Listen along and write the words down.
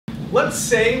let's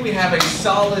say we have a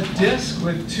solid disk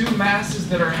with two masses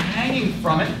that are hanging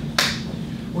from it.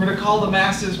 We're going to call the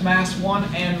masses mass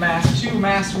 1 and mass 2.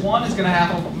 Mass 1 is going to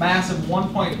have a mass of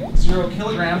 1.0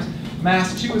 kilograms.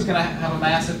 Mass 2 is going to have a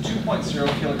mass of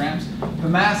 2.0 kilograms. The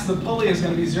mass of the pulley is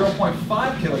going to be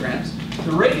 0.5 kilograms.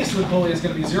 The radius of the pulley is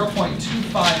going to be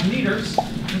 0.25 meters.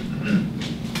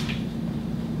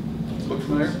 Look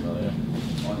familiar?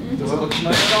 Does it look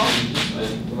familiar at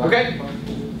all? Okay.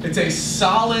 It's a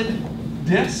solid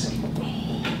disk.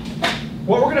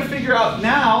 What we're going to figure out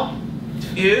now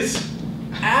is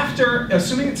after,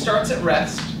 assuming it starts at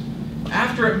rest,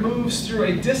 after it moves through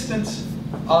a distance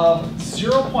of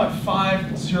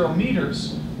 0.50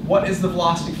 meters, what is the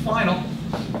velocity final?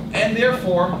 And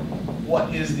therefore,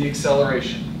 what is the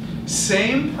acceleration?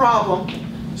 Same problem,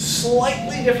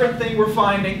 slightly different thing we're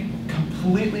finding,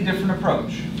 completely different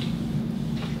approach.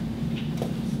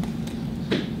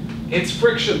 It's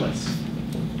frictionless.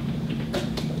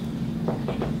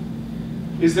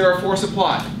 Is there a force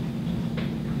applied?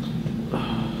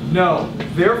 No.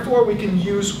 Therefore, we can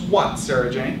use what,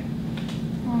 Sarah Jane?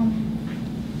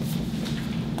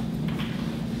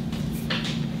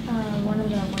 One of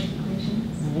the work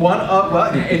equations.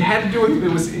 Well, it had to do with, it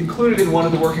was included in one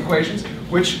of the work equations.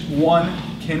 Which one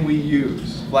can we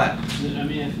use? Vlad?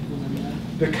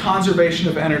 The conservation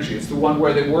of energy. It's the one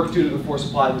where the work due to the force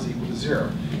applied was equal to 0.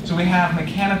 So we have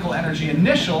mechanical energy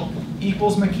initial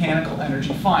equals mechanical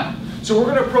energy final. So we're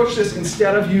going to approach this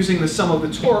instead of using the sum of the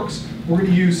torques, we're going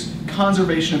to use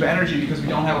conservation of energy because we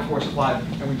don't have a force applied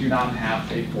and we do not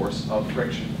have a force of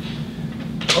friction.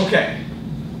 Okay,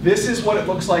 this is what it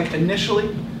looks like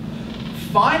initially.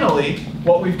 Finally,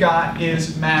 what we've got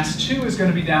is mass 2 is going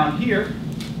to be down here.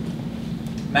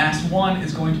 Mass 1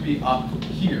 is going to be up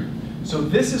here. So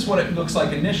this is what it looks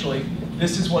like initially.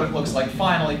 This is what it looks like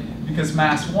finally, because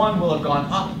mass 1 will have gone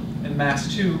up and mass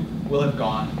 2 will have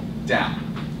gone down.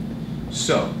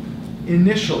 So,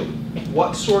 initially,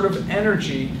 what sort of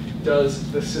energy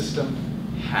does the system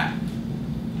have?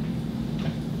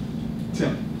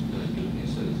 Tim?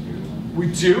 We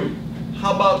do?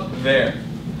 How about there?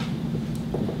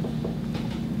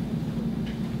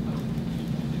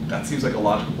 That seems like a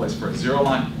logical place for a zero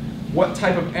line. What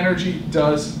type of energy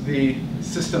does the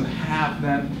system have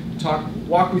then?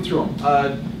 Walk me through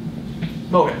them.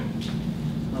 Mohan.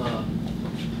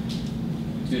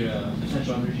 Due to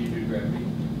potential energy due to gravity.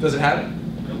 Does it have it?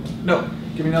 No. No.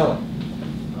 Give me another one.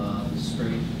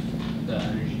 Spring. The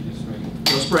energy due to spring.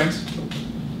 No springs.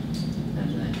 And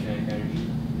then kinetic energy,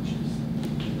 which is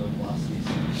the velocities.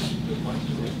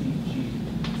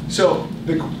 So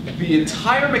the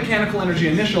entire mechanical energy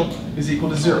initial is equal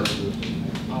to 0.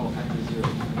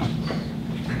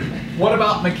 What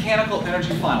about mechanical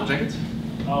energy final, Jenkins?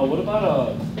 What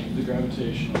about the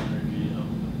gravitational energy of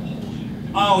the pulley?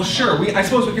 Oh, sure. I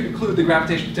suppose we could include the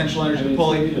gravitational potential energy of the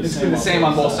pulley. It's going to be the same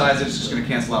on both sides. It's just going to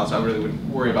cancel out, so I really wouldn't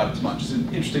worry about it too much. It's an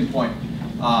interesting point.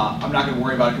 I'm not going to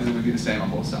worry about it because it would be the same on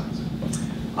both sides.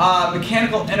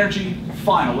 Mechanical energy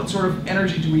final. What sort of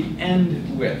energy do we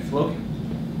end with? Loki? We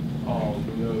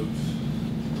have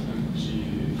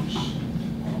MgH1.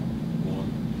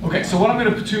 Okay, so what I'm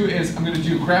going to do is I'm going to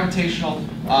do gravitational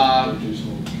of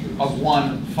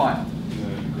 1 final. And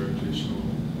then gravitational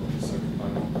of the second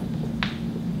final.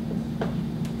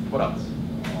 What else?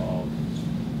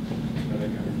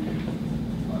 Kinetic energy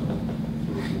final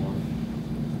for 1.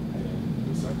 And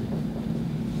the second.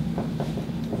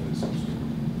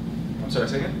 I'm sorry,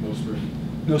 say again? No spring.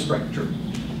 No spring, true.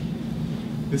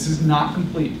 This is not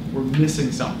complete. We're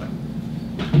missing something.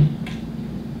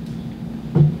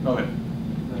 Go ahead.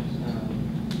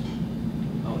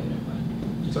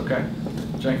 It's okay.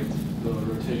 Jenkins. The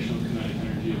rotational kinetic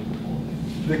energy of the pulley.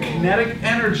 The kinetic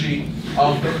energy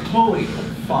of the pulley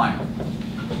final.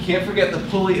 Can't forget the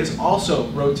pulley is also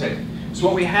rotating. So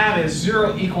what we have is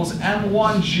 0 equals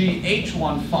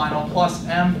m1gh1 final plus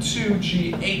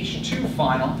m2gh2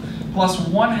 final plus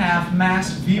 1/2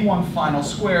 mass v1 final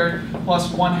squared plus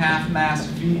 1/2 mass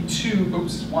v2,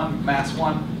 oops, 1 mass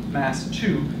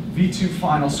 2 v2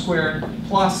 final squared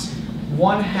plus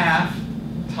 1/2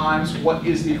 times what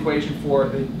is the equation for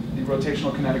the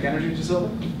rotational kinetic energy, Giselda?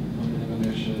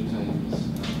 Inertia times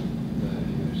the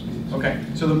angular speed. Okay,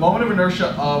 so the moment of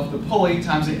inertia of the pulley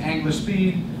times the angular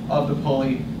speed of the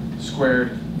pulley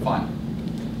squared final.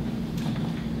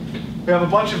 We have a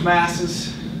bunch of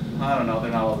masses. I don't know, they're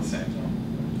not all the same.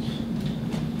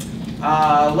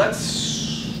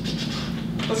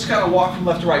 Let's kind of walk from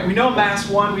left to right. We know mass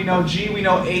 1, we know g, we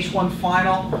know h1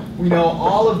 final, we know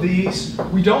all of these.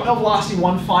 We don't know velocity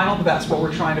 1 final, but that's what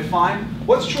we're trying to find.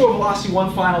 What's true of velocity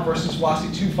 1 final versus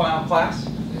velocity 2 final, class?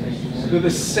 They're the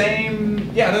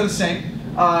same, yeah, they're the same.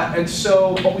 And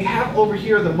so, but we have over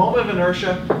here the moment of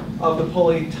inertia of the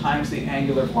pulley times the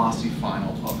angular velocity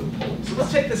final of the pulley. So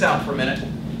let's take this out for a minute,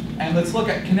 and let's look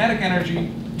at kinetic energy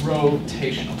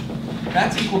rotational.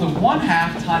 That's equal to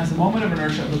 1/2 times the moment of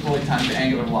inertia of the pulley times the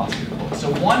angular velocity of the pulley.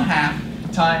 So 1/2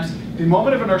 times the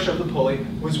moment of inertia of the pulley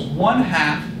was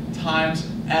 1/2 times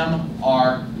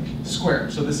mr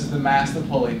squared. So this is the mass of the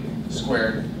pulley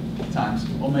squared times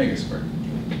omega squared.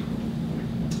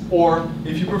 Or,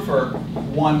 if you prefer,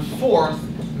 1/4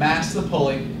 mass of the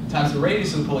pulley times the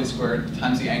radius of the pulley squared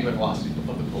times the angular velocity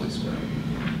of the pulley squared.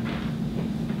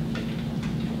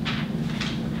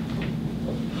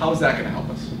 How is that going to help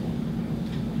us?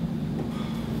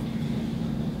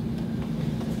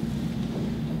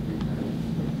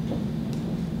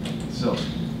 So,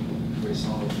 If we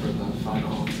solve for the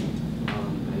final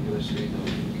angular speed, then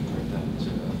we can convert that into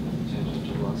a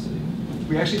tangential velocity.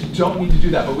 we actually don't need to do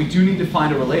that, but we do need to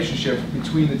find a relationship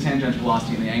between the tangential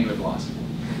velocity and the angular velocity.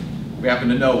 We happen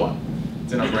to know one.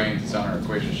 It's in our brains, it's on our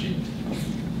equation sheet.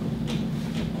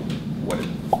 What is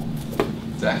it?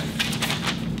 Zach?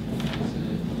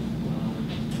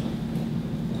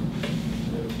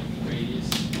 The radius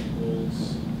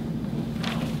equals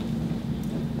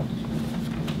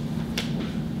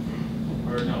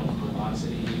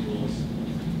velocity equals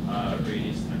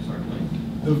radius times arc length.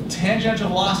 The tangential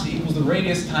velocity equals the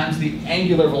radius times the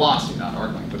angular velocity, not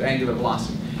arc length, but angular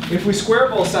velocity. If we square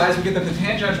both sides, we get that the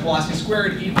tangential velocity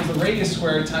squared equals the radius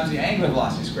squared times the angular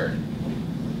velocity squared.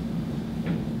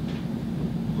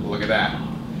 Look at that.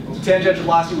 The tangential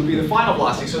velocity would be the final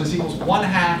velocity, so this equals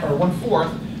 1/2 or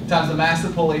 1/4 times the mass of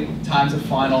the pulley times the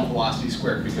final velocity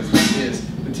squared, because this is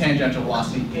the tangential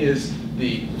velocity is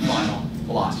the final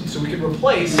velocity. So we could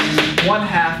replace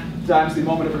 1/2 times the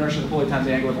moment of inertia of the pulley times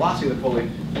the angular velocity of the pulley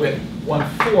with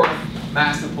 1/4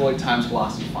 mass of the pulley times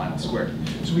velocity final squared.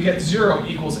 So we get 0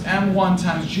 equals m1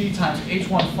 times g times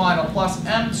h1 final plus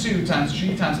m2 times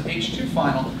g times h2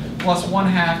 final plus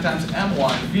 1/2 times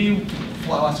m1 v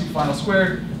velocity final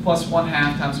squared plus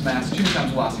 1/2 times mass 2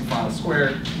 times velocity final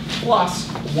squared plus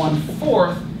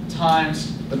 1/4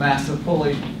 times the mass of the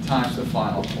pulley times the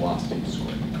final velocity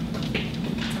squared.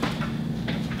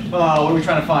 What are we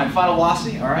trying to find? Final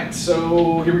velocity? All right,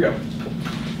 so here we go.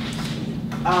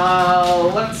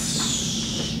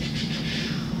 Let's,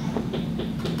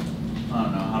 I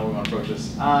don't know, how do we want to approach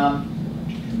this?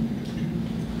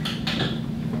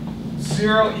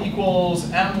 0 equals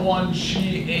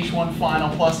m1g h1 final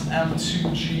plus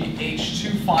m2g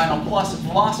h2 final plus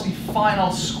velocity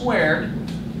final squared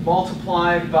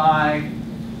multiplied by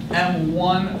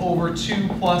m1 over 2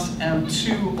 plus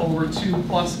m2 over 2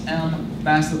 plus m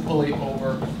mass of the pulley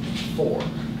over 4.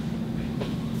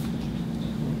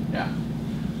 Yeah.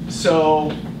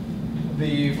 So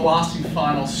the velocity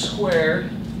final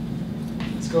squared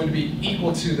is going to be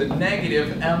equal to the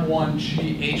negative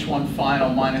m1g h1 final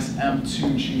minus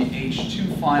m2g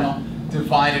h2 final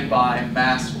divided by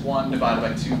mass 1 divided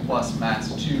by 2 plus mass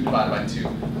 2 divided by 2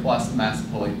 plus the mass of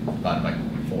the pulley divided by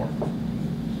 4.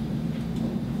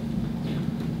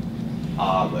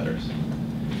 Odd letters.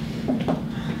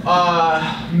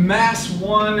 Mass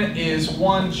 1 is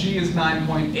 1, G is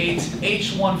 9.8,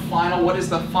 H1 final, what is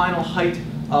the final height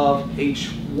of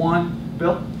H1,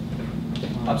 Bill?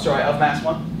 I'm sorry, of mass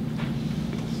 1?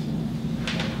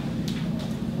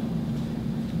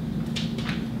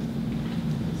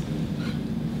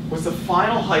 What's the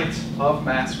final height of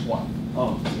mass 1?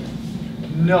 Oh,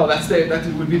 no, that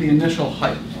would be the initial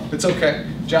height. It's okay.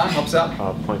 John helps out.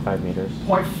 0.5 meters.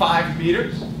 0.5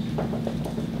 meters.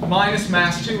 Minus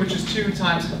mass 2, which is 2,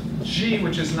 times G,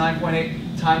 which is 9.8,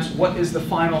 times what is the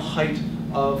final height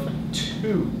of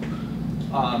 2?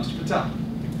 Mr. Patel.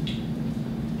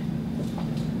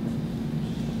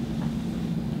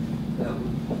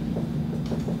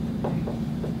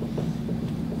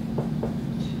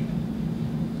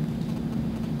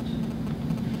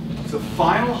 It's the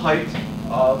final height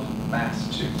of mass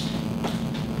 2.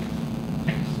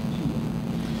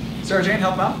 Sarah Jane,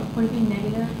 help out. Would it be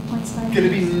negative 0.5? Going to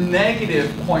be negative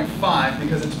 0.5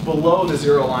 because it's below the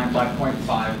 0 line by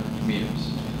 0.5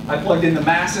 meters. I plugged in the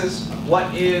masses.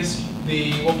 What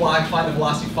will I find the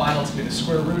velocity final to be the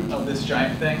square root of this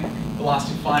giant thing?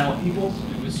 Velocity final equals?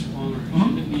 It was smaller.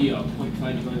 Shouldn't it be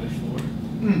 0.5 divided by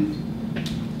 4?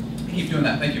 Keep doing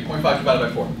that. Thank you. 0.5 divided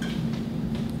by 4.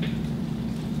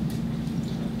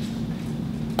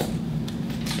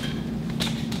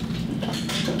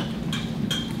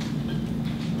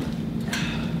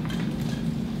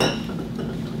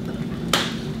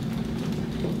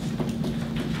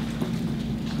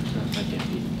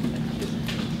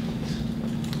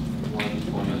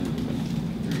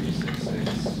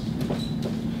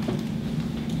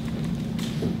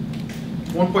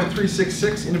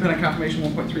 1.366, independent confirmation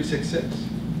 1.366.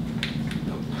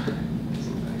 Nope.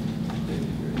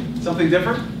 Something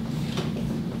different?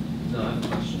 No, I have a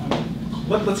question.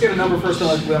 Let's get a number first,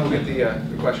 then we'll get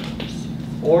the question.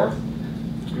 Or I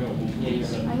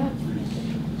got,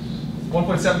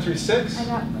 1.736? I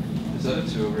got. Is that a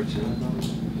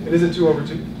 2/2? It is a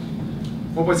 2/2.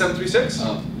 1.736?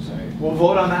 Oh, sorry. We'll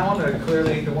vote on that one.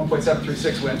 Clearly, the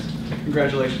 1.736 wins.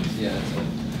 Congratulations. Yeah, that's it.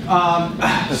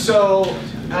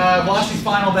 Velocity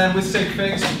final then with sig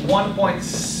figs,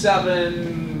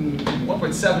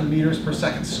 1.7 meters per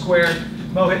second squared.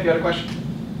 Mohit, you got a question?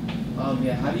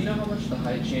 Yeah, how do you know how much the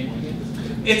height change is?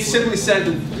 It simply said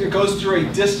that it goes through a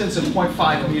distance of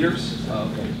 0.5 meters. Oh,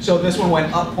 okay. So this one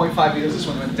went up 0.5 meters, this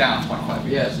one went down 0.5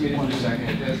 meters. Yes, meters per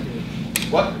second.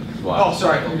 What? Wow. Oh,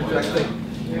 sorry.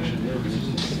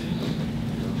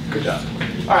 Good job.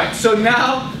 All right, so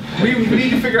now we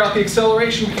need to figure out the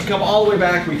acceleration. We can come all the way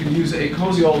back. We can use a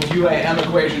cozy old UAM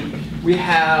equation. We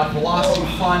have velocity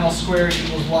final squared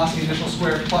equals velocity initial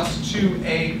squared plus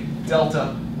 2a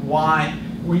delta y.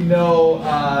 We know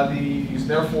these,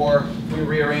 therefore, if we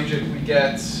rearrange it, we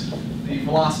get the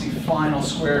velocity final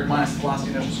squared minus the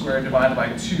velocity initial squared divided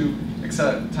by 2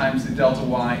 times the delta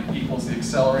y equals the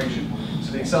acceleration.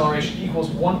 So the acceleration equals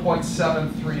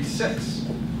 1.736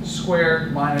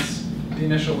 squared minus the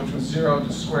initial, which was 0,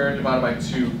 to squared divided by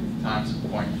 2 times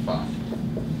 0.5.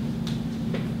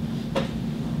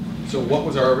 So what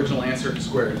was our original answer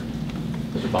squared?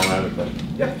 Mr. Palmer, I have a question.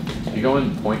 Yep. If you go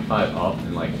in 0.5 up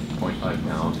and like 0.5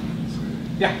 down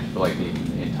Yeah. for like the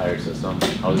entire system,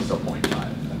 how is it still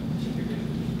 0.5?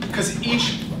 Because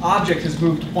each object has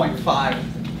moved 0.5.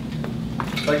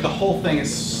 Like the whole thing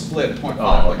is split 0.5.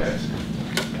 Oh, like okay. this.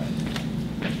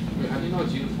 Wait, how do you know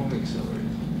it's uniformly accelerated?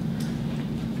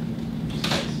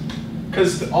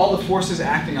 Because all the forces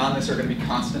acting on this are going to be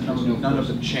constant. None of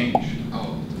them change.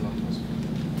 Oh, the left was.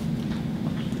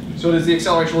 So does the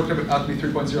acceleration work out to be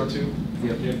 3.02?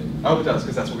 Yep. I hope it does,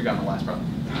 because that's what we got in the last problem.